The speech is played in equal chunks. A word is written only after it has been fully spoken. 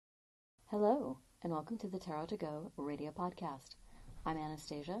Hello, and welcome to the Tarot to Go radio podcast. I'm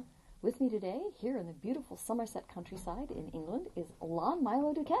Anastasia. With me today, here in the beautiful Somerset countryside in England, is Lon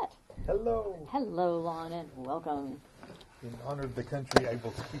Milo Duquette. Hello. Hello, Lon, and welcome. In honor of the country, I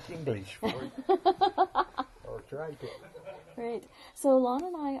will speak English for you. Or try to. Great. So Lon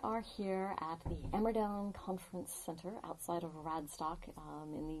and I are here at the Ammerdown Conference Center outside of Radstock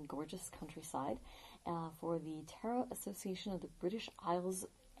in the gorgeous countryside for the Tarot Association of the British Isles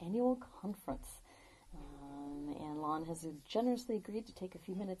annual conference. And Lon has generously agreed to take a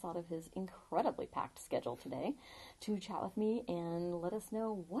few minutes out of his incredibly packed schedule today to chat with me and let us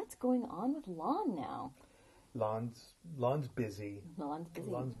know what's going on with Lon now. Lon's busy. Lon's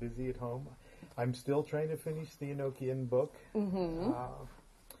busy. Lon's busy at home. I'm still trying to finish the Enochian book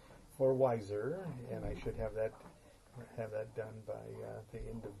for Wiser, and I should have that done by the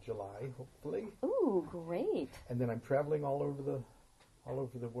end of July, hopefully. Ooh, great! And then I'm traveling all over the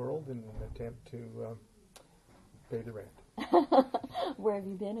world in an attempt to pay the rent. Where have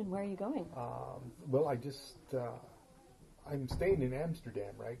you been, and where are you going? Well, I'm staying in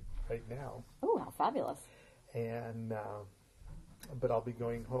Amsterdam right now. Oh, how fabulous! And but I'll be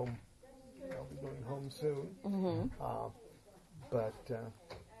going home. I'll be going home soon. Mm-hmm. But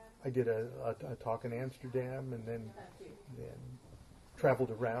I did a talk in Amsterdam, and then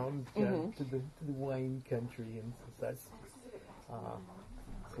traveled around to the wine country and such.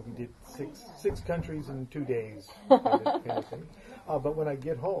 So we did six countries in 2 days, kind of thing. But when I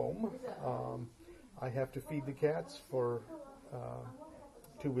get home, I have to feed the cats for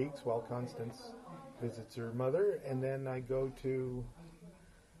 2 weeks while Constance visits her mother, and then I go to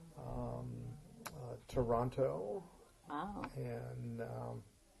Toronto and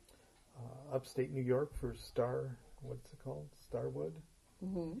upstate New York for Starwood.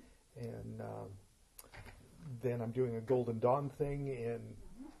 Mm-hmm. And then I'm doing a Golden Dawn thing in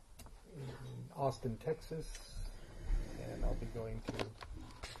Austin, Texas, and I'll be going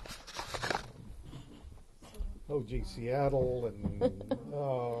to Seattle and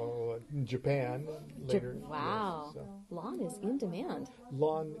Japan later. Wow. Yeah, so. Lon is in demand.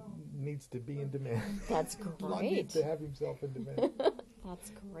 Lon needs to be in demand. That's great. Lon needs to have himself in demand.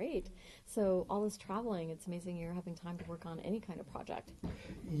 That's great. So all this traveling, it's amazing you're having time to work on any kind of project.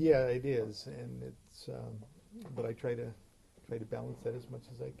 Yeah, it is, and it's. But I try to balance that as much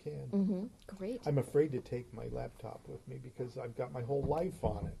as I can. Mm-hmm. Great. I'm afraid to take my laptop with me because I've got my whole life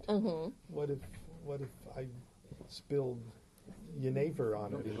on it. Mm-hmm. What if I spilled Yenaver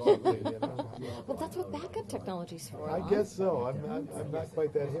on it or something? You know? Well, that's what backup technology's for. I guess so. I'm not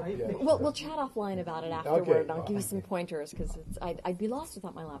quite that hip yet. We'll chat offline about it afterward, Okay. and I'll give you some pointers because I'd be lost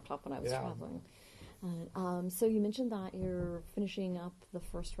without my laptop when I was traveling. So you mentioned that you're finishing up the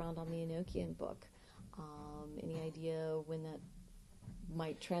first round on the Enochian book. Any idea when that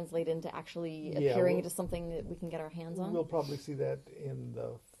might translate into actually appearing into something that we can get our hands on? We'll probably see that in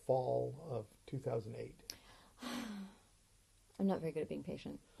the fall of 2008. I'm not very good at being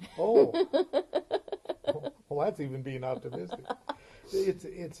patient. Oh, well, that's even being optimistic.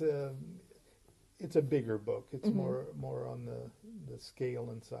 It's a bigger book. It's more on the scale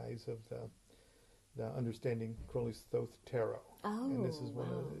and size of the Understanding Crowley's Thoth Tarot. Oh, and this is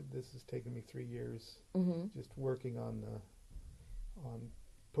this has taken me 3 years just working on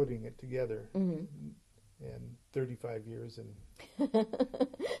putting it together, and 35 years and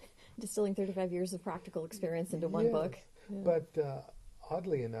distilling 35 years of practical experience into one book. Yeah. But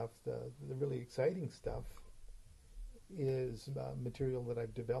oddly enough, the really exciting stuff is material that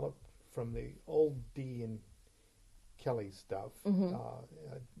I've developed from the old Dee and Kelly stuff.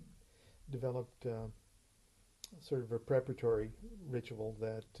 I developed sort of a preparatory ritual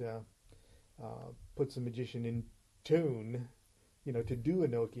that puts the magician in tune, to do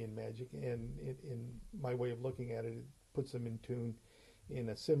Enochian magic. And in my way of looking at it, it puts them in tune in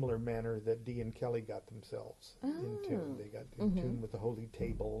a similar manner that Dee and Kelly got themselves in tune. They got in tune with the holy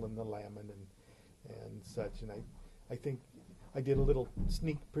table and the lamen and such. And I think I did a little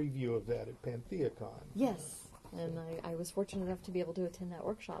sneak preview of that at Pantheacon. Yes. And I was fortunate enough to be able to attend that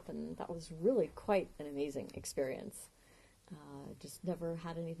workshop, and that was really quite an amazing experience. Just never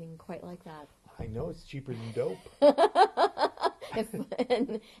had anything quite like that. I know, it's cheaper than dope. and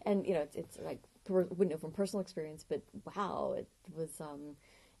it's like, wouldn't know from personal experience, but wow, it was,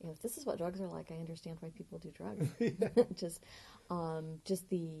 if this is what drugs are like, I understand why people do drugs. just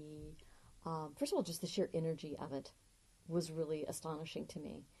the, first of all, just the sheer energy of it was really astonishing to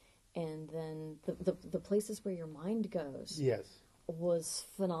me. And then the places where your mind goes was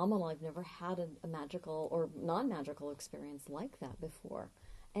phenomenal. I've never had a magical or non-magical experience like that before.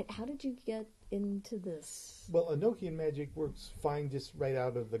 And how did you get into this? Well, Enochian magic works fine just right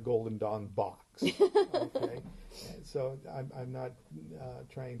out of the Golden Dawn box. Okay, and so I'm not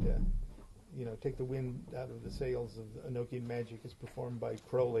trying to, take the wind out of the sails of Enochian magic as performed by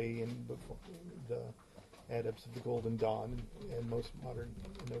Crowley and the adepts of the Golden Dawn and most modern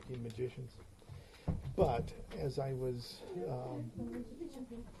Enochian magicians. But as I was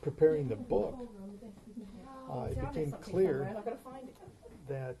preparing the book, it became clear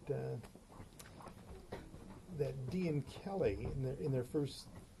that Dee and Kelly, in their first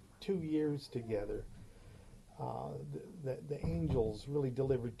 2 years together, the angels really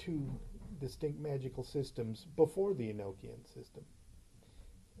delivered two distinct magical systems before the Enochian system.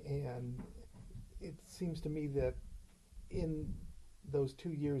 And it seems to me that in those 2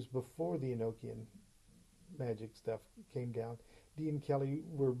 years before the Enochian magic stuff came down, Dee and Kelly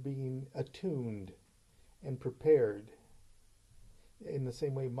were being attuned and prepared in the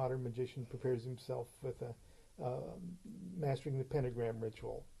same way modern magician prepares himself with mastering the pentagram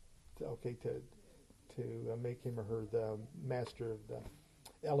ritual, to make him or her the master of the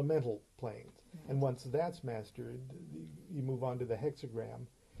elemental planes. And once that's mastered, you move on to the hexagram,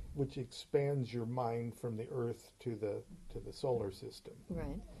 which expands your mind from the earth to the solar system.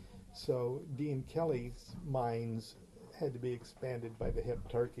 Right. So Dee and Kelly's minds had to be expanded by the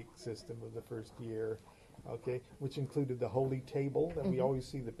heptarchic system of the first year, which included the holy table that we always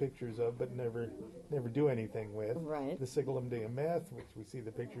see the pictures of but never do anything with. Right. The Sigillum Deometh, which we see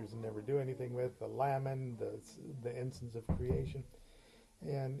the pictures and never do anything with. The Laman, the ensigns of creation.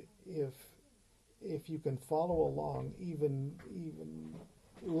 And if you can follow along even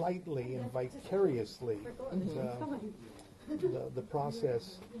lightly and vicariously the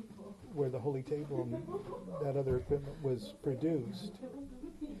process where the holy table and that other equipment was produced,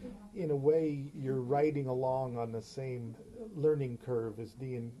 in a way you're riding along on the same learning curve as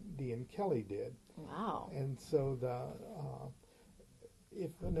Dee and Kelly did. Wow. And so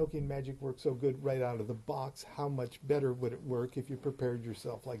if Enochian magic worked so good right out of the box, how much better would it work if you prepared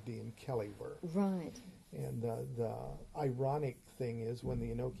yourself like Dee and Kelly were? Right. And the ironic thing is, when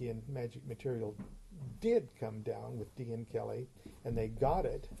the Enochian magic material did come down with Dee and Kelly, and they got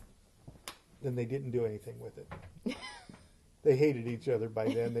it, then they didn't do anything with it. They hated each other by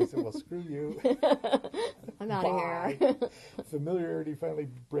then. They said, well, screw you. I'm out of here. Familiarity finally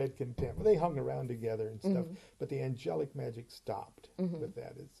bred contempt. They hung around together and stuff, but the angelic magic stopped with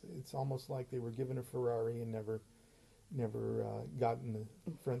that. It's almost like they were given a Ferrari and never got in the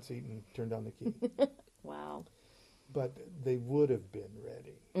front seat and turned on the key. Wow. But they would have been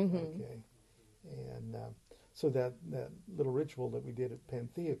ready. Okay. And so that little ritual that we did at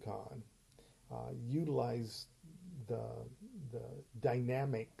Pantheacon utilized the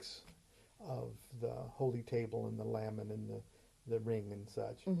dynamics of the holy table and the lamen and the ring and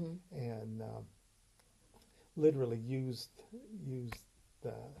such, and literally used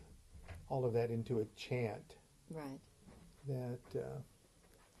all of that into a chant. Right. That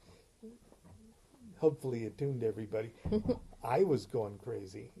hopefully attuned everybody. I was going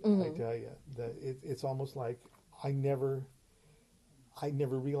crazy. I tell you, it's almost like I never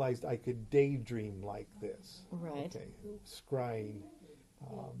realized I could daydream like this. Right. Okay, scrying,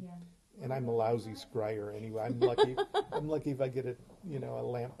 and I'm a lousy scryer anyway. I'm lucky. I'm lucky if I get a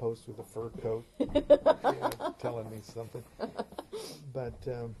lamppost with a fur coat telling me something.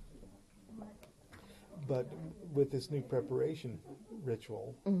 But with this new preparation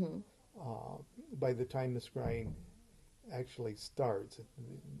ritual, by the time the scrying actually starts,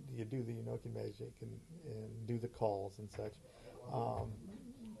 you do the Enochian magic and do the calls and such.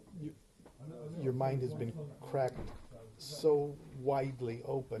 Your mind has been cracked so widely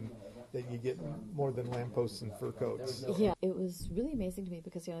open that you get more than lampposts and fur coats. Yeah, it was really amazing to me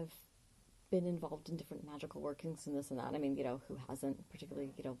because I've been involved in different magical workings and this and that. I mean, who hasn't,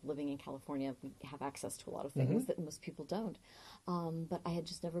 particularly, living in California, we have access to a lot of things that most people don't. But I had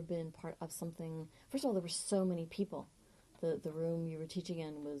just never been part of something. First of all, there were so many people. The room you were teaching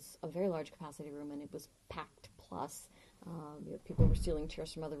in was a very large capacity room, and it was packed plus. People were stealing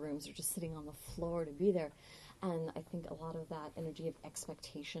chairs from other rooms or just sitting on the floor to be there. And I think a lot of that energy of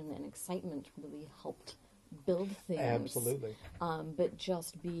expectation and excitement really helped build things. Absolutely. But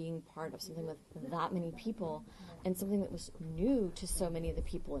just being part of something with that many people and something that was new to so many of the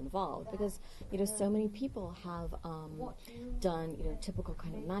people involved, because so many people have done typical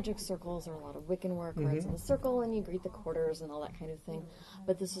kind of magic circles or a lot of Wiccan work where it's in a circle and you greet the quarters and all that kind of thing.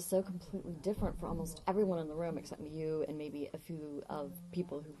 But this is so completely different for almost everyone in the room except you and maybe a few of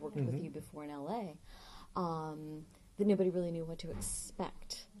people who've worked with you before in LA, that nobody really knew what to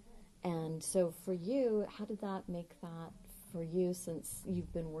expect. And so for you, how did that make that for you, since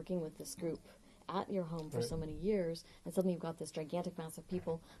you've been working with this group at your home for Right. so many years, and suddenly you've got this gigantic mass of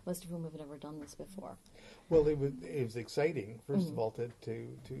people, most of whom have never done this before. Well, it was exciting, first of all, to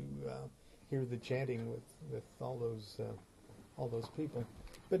hear the chanting with all those people.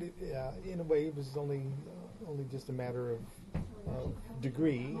 But in a way, it was only just a matter of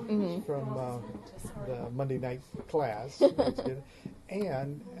degree from the Monday night class,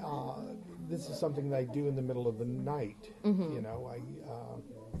 and this is something that I do in the middle of the night. You know,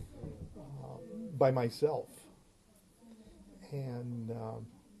 by myself, and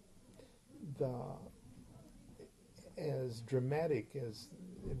as dramatic as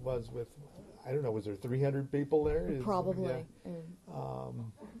it was with, I don't know, was there 300 people there? Probably.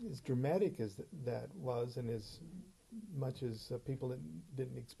 As dramatic as that was, and as much as people that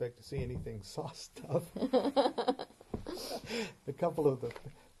didn't expect to see anything saw stuff. a couple of the,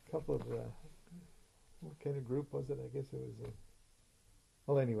 what kind of group was it? I guess it was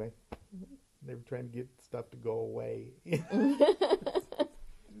well, anyway, they were trying to get stuff to go away.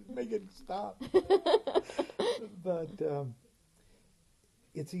 Make it stop. But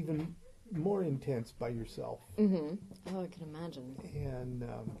it's even more intense by yourself. Oh, I can imagine. And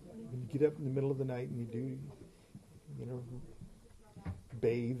when you get up in the middle of the night and you do,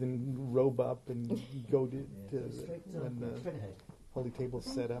 bathe and robe up and you go to when the holy table's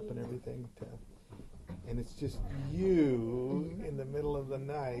set up and everything, and it's just you in the middle of the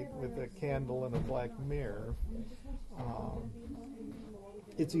night with a candle and a black mirror.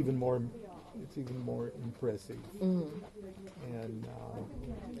 It's even more impressive, and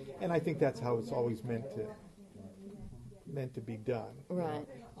I think that's how it's always meant to be done. Right.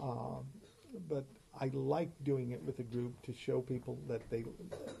 But I like doing it with a group to show people that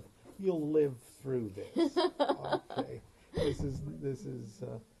you'll live through this. Okay, this is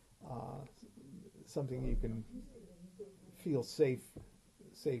something you can feel safe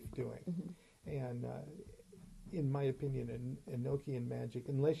doing, and in my opinion, Enochian magic,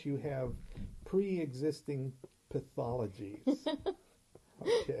 unless you have pre-existing pathologies,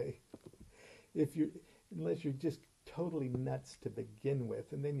 okay, unless you're just totally nuts to begin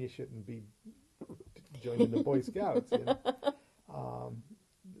with, and then you shouldn't be joining the Boy Scouts, that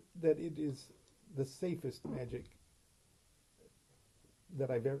it is the safest magic that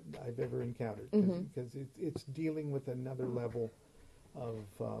I've ever encountered, because it's dealing with another level of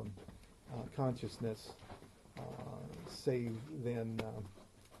consciousness, say, than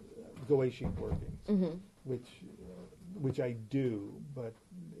Goetic workings, which I do, but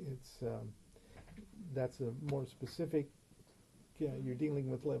it's that's a more specific. You're dealing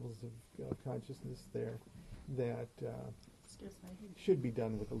with levels of consciousness there that should be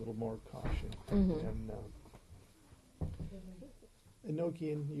done with a little more caution. And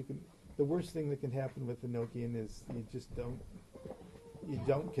Enochian, the worst thing that can happen with Enochian is you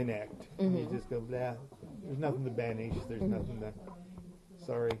don't connect. You just go, blah, there's nothing to banish, there's nothing to,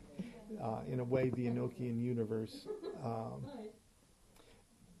 sorry. In a way, the Enochian universe,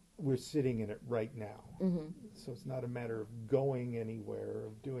 we're sitting in it right now. So it's not a matter of going anywhere, or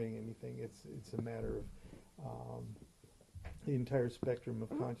of doing anything. It's a matter of the entire spectrum of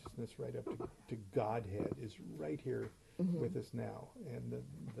consciousness right up to Godhead is right here with us now. And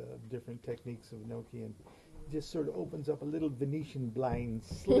the different techniques of Enochian just sort of opens up a little Venetian blind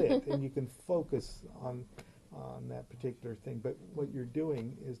slit, and you can focus on that particular thing. But what you're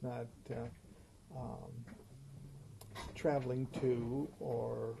doing is not traveling to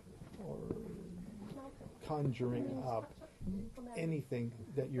or conjuring up anything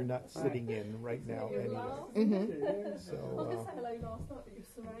that you're not sitting in right now anyway. So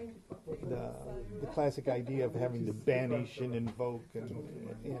the classic idea of having to banish and invoke and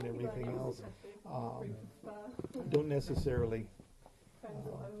everything else don't necessarily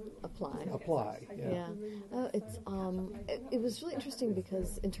apply. Yeah. It was really interesting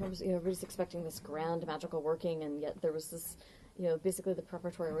because in terms, everybody's expecting this grand magical working, and yet there was this, basically the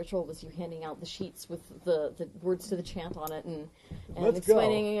preparatory ritual was you handing out the sheets with the words to the chant on it and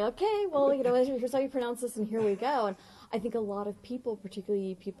explaining, okay, well, here's how you pronounce this, and here we go. And I think a lot of people,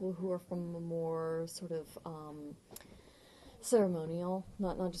 particularly people who are from a more sort of ceremonial,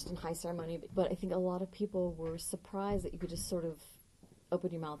 not just in high ceremony, but I think a lot of people were surprised that you could just sort of open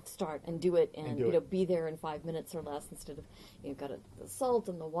your mouth, start, and do it, and be there in 5 minutes or less, instead of you've got the salt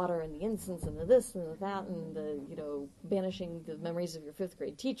and the water and the incense and the this and the that and the banishing the memories of your 5th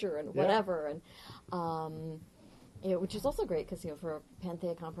grade teacher and whatever, and which is also great because for a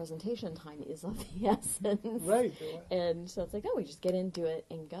Pantheicon presentation, time is of the essence, right? And so it's like, we just get into it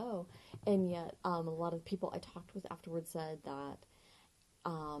and go. And yet, a lot of people I talked with afterwards said that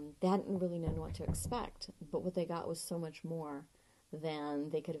they hadn't really known what to expect, but what they got was so much more than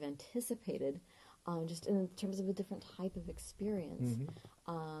they could have anticipated, just in terms of a different type of experience.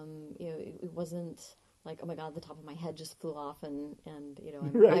 It wasn't like, oh my God, the top of my head just flew off and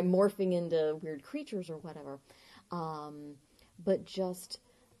Right. I'm morphing into weird creatures or whatever. But just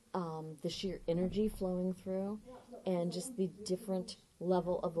the sheer energy flowing through and just the different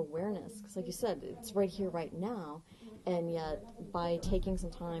level of awareness. Because like you said, it's right here, right now. And yet by taking some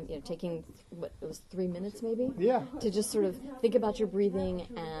time, taking, what, it was 3 minutes maybe? Yeah. To just sort of think about your breathing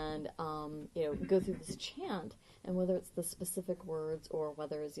and, go through this chant. And whether it's the specific words or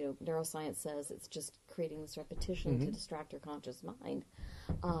whether, as neuroscience says, it's just creating this repetition to distract your conscious mind,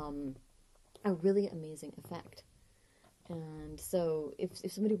 a really amazing effect. And so if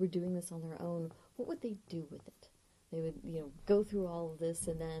somebody were doing this on their own, what would they do with it? They would, go through all of this,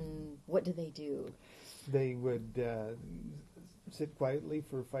 and then what do they do? They would sit quietly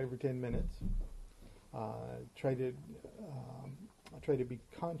for 5 or 10 minutes. Try to be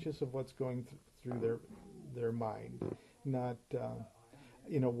conscious of what's going through their mind, not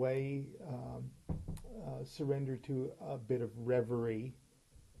in a way surrender to a bit of reverie,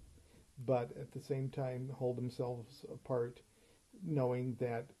 but at the same time hold themselves apart, knowing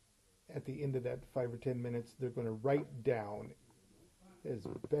that at the end of that 5 or 10 minutes, they're going to write down as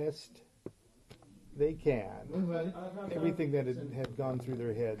best they can everything that had gone through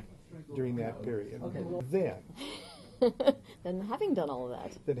their head during that period. Okay. Then having done all of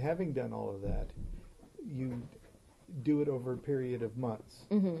that, you do it over a period of months.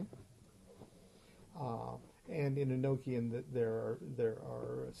 And in Enochian, there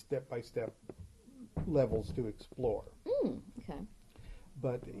are step-by-step levels to explore. Okay.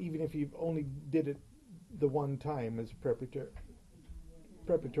 But even if you've only did it the one time as preparatory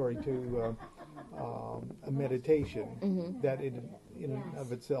to a meditation, that in and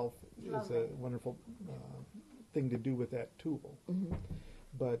of itself is a wonderful thing to do with that tool.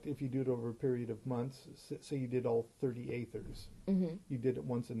 But if you do it over a period of months, say you did all 30 aethers, you did it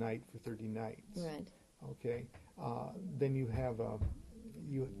once a night for 30 nights. Right. Okay, then you have a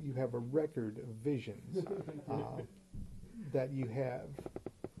record of visions that you have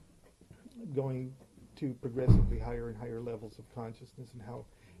going to progressively higher and higher levels of consciousness, and how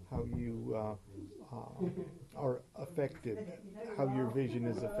you are affected, how your vision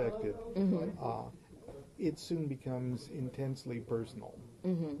is affected. It soon becomes intensely personal.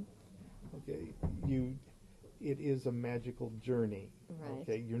 Okay, it is a magical journey. Right.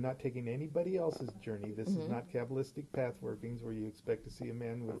 Okay, you're not taking anybody else's journey. This is not Kabbalistic path workings where you expect to see a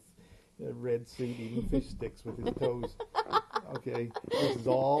man with a red suit eating fish sticks with his toes. Okay, this is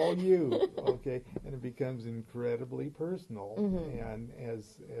all you. Okay, and it becomes incredibly personal. And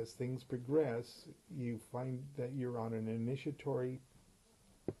as things progress, you find that you're on an initiatory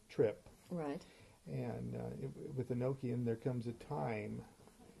trip. Right. And with Enochian, there comes a time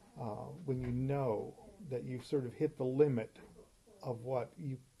when you know that you've sort of hit the limit of what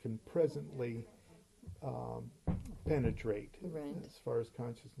you can presently penetrate, right, as far as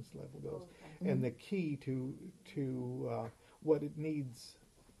consciousness level goes. And the key to what it needs,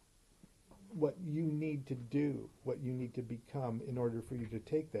 what you need to do, what you need to become in order for you to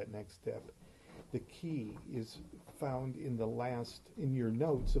take that next step, the key is found in your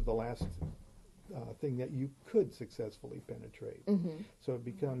notes of the last thing that you could successfully penetrate. So it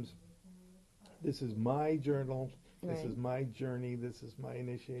becomes, this is my journal, this right, is my journey, this is my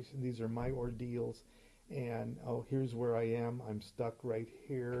initiation, these are my ordeals, and here's where I am, I'm stuck right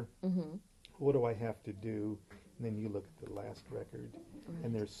here. What do I have to do? And then you look at the last record,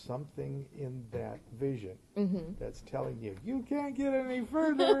 and there's something in that vision that's telling you, you can't get any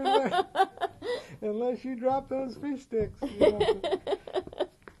further unless you drop those fish sticks.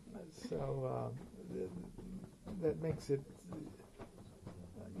 So that makes it,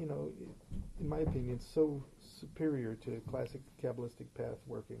 in my opinion, so superior to classic Kabbalistic path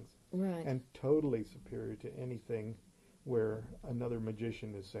workings. right, And totally superior to anything where another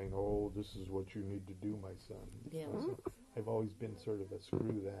magician is saying, oh, this is what you need to do, my son. Yeah. I've always been sort of a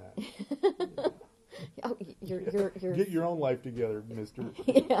screw that. Oh, you're Get your own life together, mister.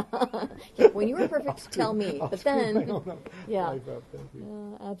 Yeah. When you were perfect, tell me. I'll But screw my then, own yeah, life up. Thank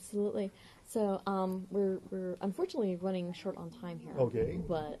you. absolutely. So we're unfortunately running short on time here. Okay.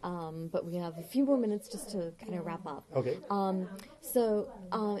 But we have a few more minutes just to kind of wrap up. Okay. So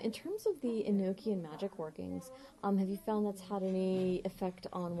in terms of the Enochian magic workings, have you found that's had any effect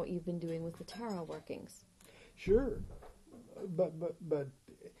on what you've been doing with the tarot workings? Sure, but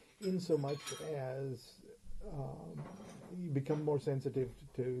in so much as you become more sensitive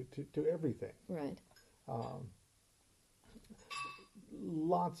to everything. Right.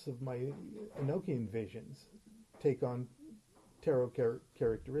 lots of my Enochian visions take on tarot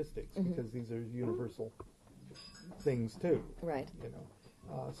characteristics because these are universal things too. Right. You know,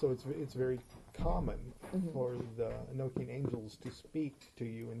 so it's very common for the Enochian angels to speak to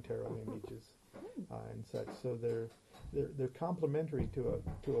you in tarot images and such. So they're complementary to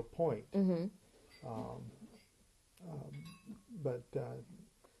a point. But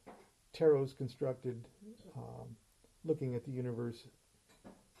tarot's constructed looking at the universe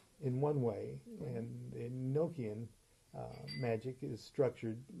in one way, and Enochian magic is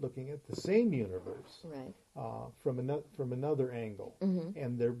structured looking at the same universe from another angle.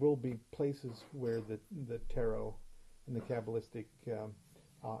 And there will be places where the tarot and the Kabbalistic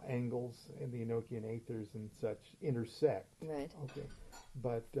angles and the Enochian aethers and such intersect. Right. Okay,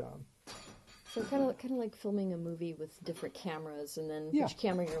 but so kind of like filming a movie with different cameras, and then which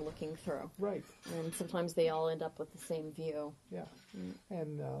camera you're looking through. Right. And sometimes they all end up with the same view. Yeah.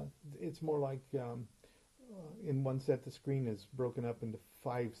 And it's more like in one set the screen is broken up into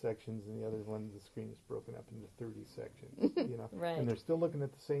 5 sections, and the other one the screen is broken up into 30 sections. You know. Right. And they're still looking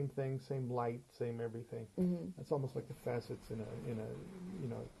at the same thing, same light, same everything. It's almost like the facets in a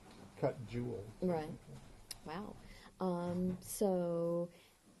cut jewel. Right. Wow. So.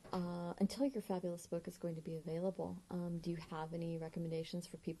 Until your fabulous book is going to be available, do you have any recommendations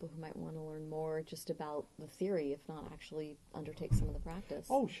for people who might want to learn more just about the theory, if not actually undertake some of the practice?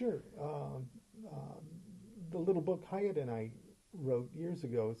 Oh, sure. The little book Hyatt and I wrote years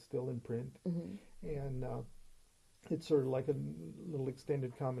ago is still in print, and it's sort of like a little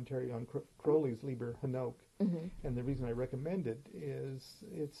extended commentary on Crowley's Liber Hanoch. And the reason I recommend it is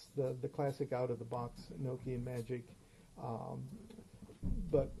it's the classic out-of-the-box Enochian magic,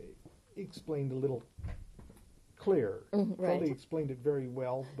 but explained a little clearer. Crowley explained it very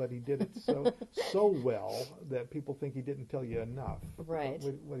well, but he did it so well that people think he didn't tell you enough. Right.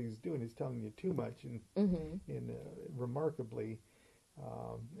 What he's doing is telling you too much in a remarkably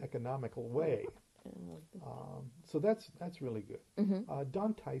economical way. So that's really good.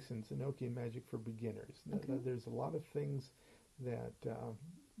 Don Tyson's Enochian Magic for Beginners. There's a lot of things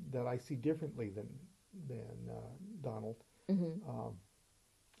that I see differently than Donald.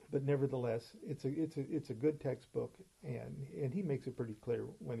 But nevertheless, it's a good textbook, and he makes it pretty clear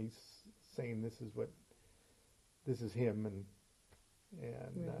when he's saying this is him and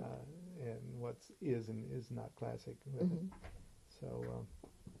what is and is not classic with it. So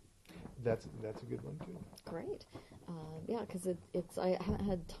that's a good one too. Great, yeah, because I haven't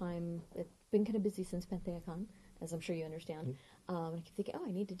had time. It's been kind of busy since PantheaCon, as I'm sure you understand. And I keep thinking,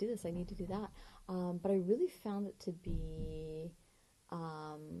 I need to do this, I need to do that. But I really found it to be.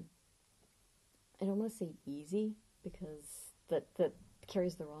 I don't want to say easy, because that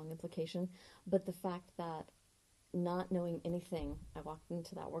carries the wrong implication, but the fact that not knowing anything, I walked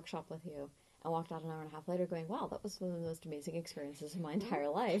into that workshop with you and walked out an hour and a half later going, wow, that was one of the most amazing experiences of my entire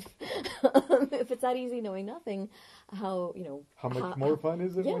life. If it's that easy knowing nothing, how much more fun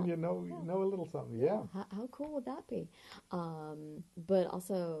is it when you know a little something? Yeah. How cool would that be? But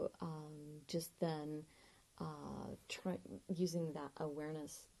also just then using that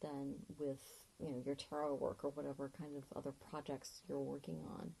awareness then with your tarot work or whatever kind of other projects you're working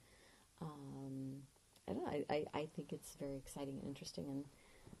on. I don't know. I think it's very exciting and interesting, and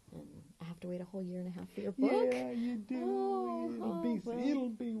I have to wait a whole year and a half for your book. Yeah, you do. It'll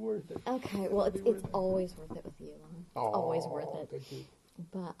be worth it. Okay, well, it's always worth it with you, Lon. It's always worth it. Thank you.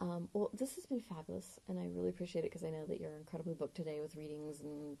 But well, this has been fabulous, and I really appreciate it, because I know that you're incredibly booked today with readings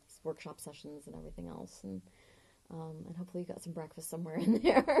and workshop sessions and everything else, and hopefully you got some breakfast somewhere in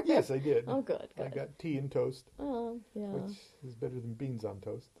there. Yes, I did. Oh, good. I got tea and toast. Oh, yeah. Which is better than beans on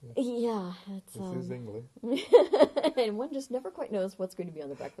toast. Yeah, this is England. And one just never quite knows what's going to be on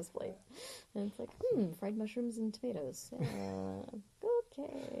the breakfast plate. And it's like, fried mushrooms and tomatoes.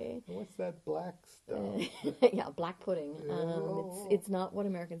 Okay. What's that black stuff? Yeah, black pudding. It's not what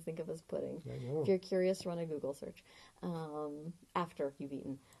Americans think of as pudding. I know. If you're curious, run a Google search after you've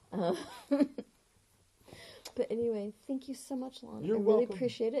eaten. But anyway, thank you so much, Lon. You're I really welcome.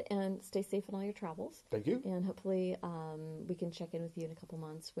 Appreciate it, and stay safe in all your travels. Thank you. And hopefully we can check in with you in a couple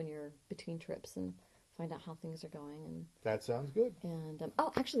months when you're between trips and find out how things are going. And that sounds good. And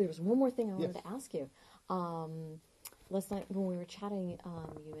actually, there was one more thing I wanted to ask you. Last night when we were chatting,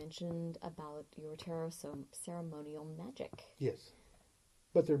 you mentioned about your tarot ceremonial magic. Yes,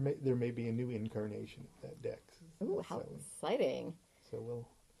 but there may be a new incarnation of that deck. Ooh, how exciting! So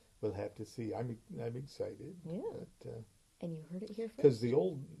we'll have to see. I'm excited. Yeah. But, and you heard it here first. Because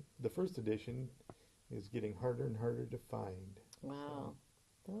the first edition is getting harder and harder to find. Wow.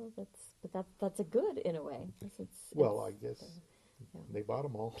 So. Well, that's a good in a way. I guess They bought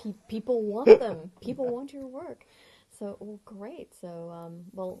them all. People want them. People want your work. So, well, great. So,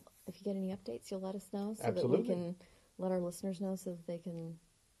 well, if you get any updates, you'll let us know so Absolutely. that we can let our listeners know so that they can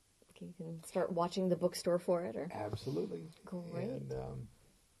start watching the bookstore for it. Or Absolutely. Great. And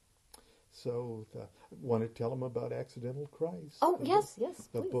want to tell them about Accidental Christ. Oh, yes, The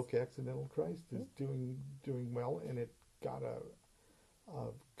please. book Accidental Christ is doing well, and it got a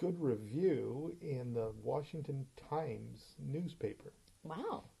good review in the Washington Times newspaper,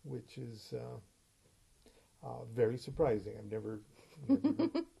 Wow. which is very surprising. I've never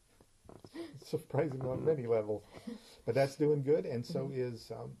surprising on many levels, but that's doing good, and so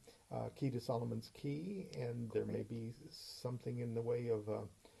is Key to Solomon's Key, and there may be something in the way of a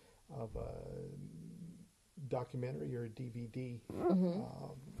documentary or a DVD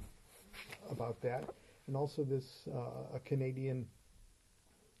about that, and also this a Canadian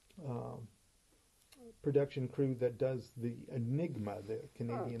production crew that does the Enigma, the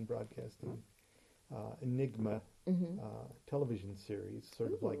Canadian Broadcasting Enigma television series,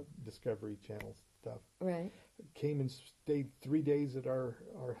 sort of like Discovery Channel stuff. Right. Came and stayed 3 days at our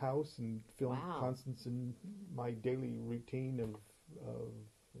house and filmed Wow. Constance in my daily routine of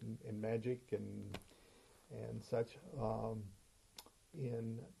and magic and such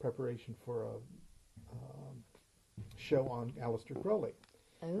in preparation for a show on Aleister Crowley.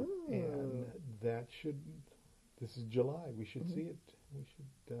 Oh. And this is July. We should see it.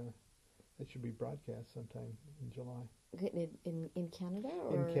 That should be broadcast sometime in July. In Canada?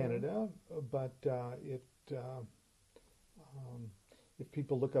 Or? In Canada, but if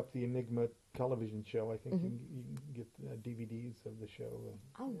people look up the Enigma television show, I think you can get DVDs of the show.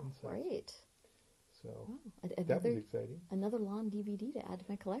 And such. Great. So Wow. that was exciting. Another Lon DVD to add to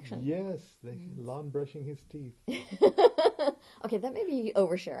my collection. Yes, Lon brushing his teeth. Okay, that may be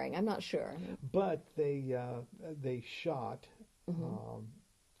oversharing. I'm not sure. But they shot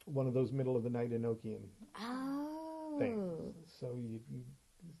one of those middle of the night Enochian Oh. things, so you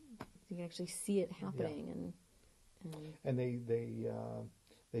can actually see it happening, and they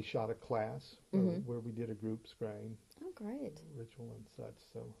shot a class where we did a group scrying great ritual and such.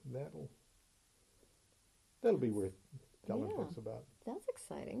 So that'll be worth telling folks about. That's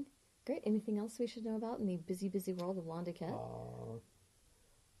exciting. Great. Anything else we should know about in the busy world of Lon DuQuette?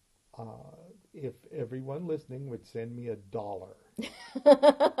 If everyone listening would send me $1,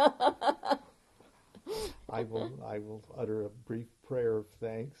 I will utter a brief prayer of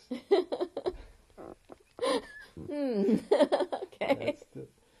thanks. Okay.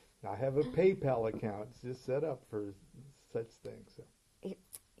 I have a PayPal account just set up for such things. So.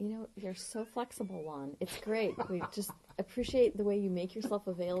 You're so flexible, Lon. It's great. We just appreciate the way you make yourself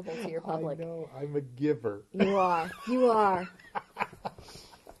available to your public. I know. I'm a giver. You are.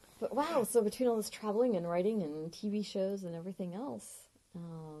 But wow, so between all this traveling and writing and TV shows and everything else,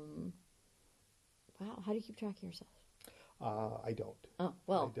 wow, how do you keep track of yourself? I don't. Oh,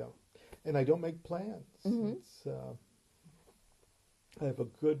 well. I don't. And I don't make plans. It's, I have a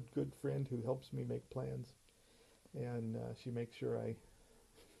good friend who helps me make plans, and she makes sure I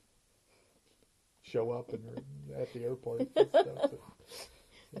show up at the airport and stuff. So.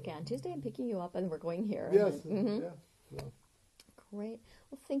 Okay, on Tuesday I'm picking you up and we're going here. Yes. Then, Yeah. So. Great.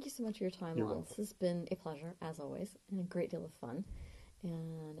 Well, thank you so much for your time, You're Lon. welcome. This has been a pleasure, as always, and a great deal of fun.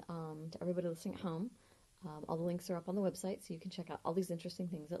 And to everybody listening at home, all the links are up on the website, so you can check out all these interesting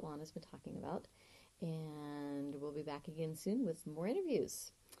things that Lon has been talking about. And we'll be back again soon with more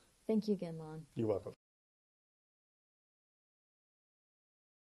interviews. Thank you again, Lon. You're welcome.